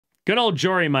Good old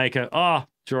Jory Micah. Oh,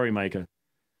 Jory Micah.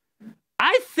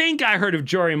 I think I heard of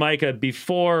Jory Micah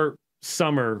before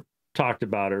Summer talked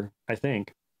about her. I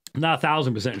think. I'm not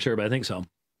 1,000% sure, but I think so.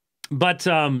 But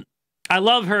I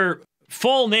love her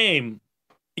full name.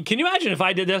 Can you imagine if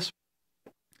I did this?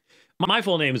 My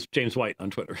full name is James White on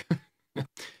Twitter.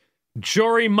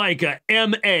 Jory Micah,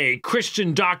 M.A.,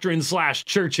 Christian Doctrine /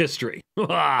 Church History.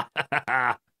 Well,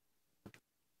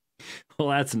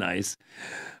 that's nice.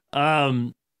 Yeah,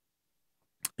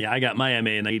 I got my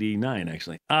M.A. in 89,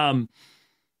 actually.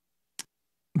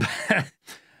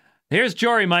 Here's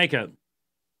Jory Micah.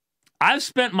 I've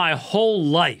spent my whole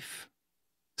life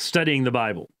studying the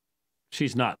Bible.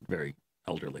 She's not very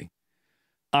elderly.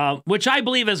 Which I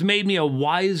believe has made me a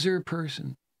wiser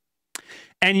person.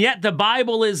 And yet the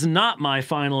Bible is not my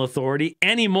final authority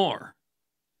anymore,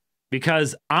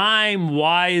 because I'm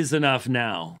wise enough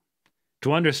now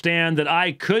to understand that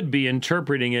I could be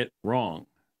interpreting it wrong.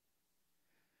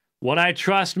 What I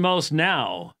trust most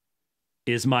now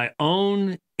is my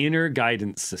own inner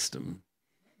guidance system.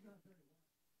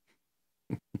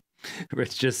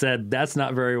 Rich just said, that's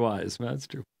not very wise. Well, that's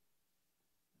true.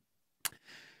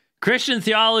 Christian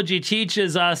theology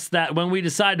teaches us that when we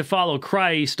decide to follow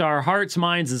Christ, our hearts,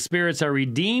 minds, and spirits are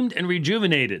redeemed and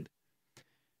rejuvenated.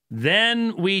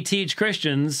 Then we teach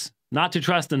Christians not to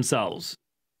trust themselves.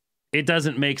 It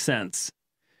doesn't make sense.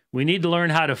 We need to learn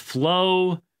how to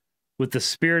flow with the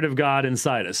Spirit of God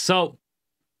inside us. So,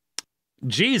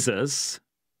 Jesus,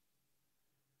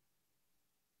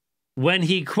 when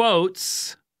he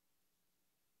quotes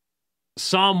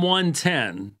Psalm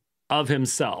 110 of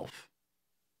himself,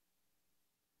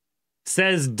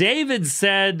 says, David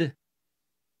said,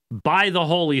 by the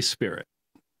Holy Spirit.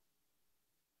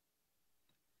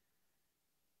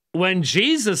 When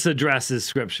Jesus addresses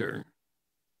Scripture,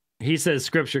 he says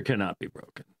Scripture cannot be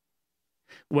broken.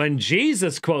 When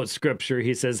Jesus quotes Scripture,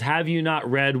 he says, have you not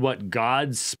read what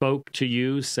God spoke to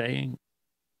you, saying?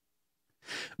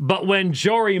 But when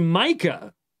Jory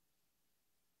Micah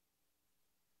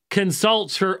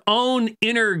consults her own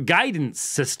inner guidance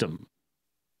system,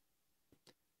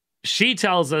 she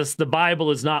tells us the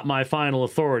Bible is not my final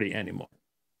authority anymore.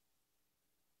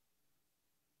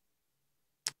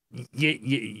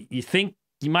 You think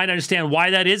you might understand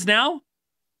why that is now?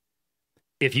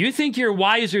 If you think you're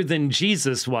wiser than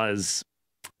Jesus was,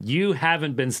 you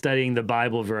haven't been studying the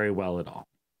Bible very well at all.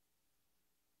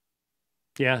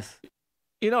 Yes.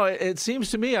 You know, it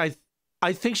seems to me,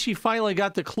 I think she finally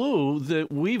got the clue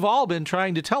that we've all been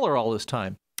trying to tell her all this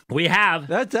time. We have.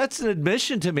 That's an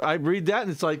admission to me. I read that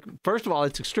and it's like, first of all,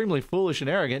 it's extremely foolish and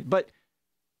arrogant, but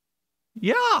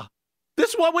yeah, this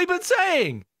is what we've been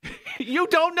saying. You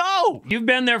don't know. You've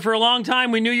been there for a long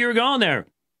time. We knew you were going there.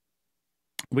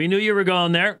 We knew you were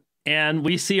going there, and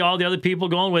we see all the other people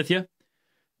going with you.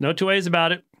 No two ways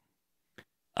about it.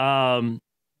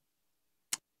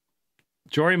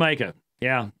 Jory Micah.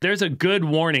 Yeah, there's a good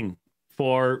warning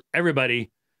for everybody.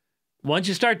 Once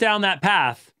you start down that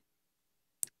path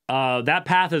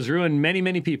has ruined many,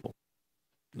 many people.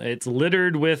 It's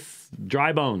littered with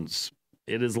dry bones.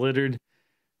 It is littered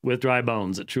with dry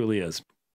bones. It truly is.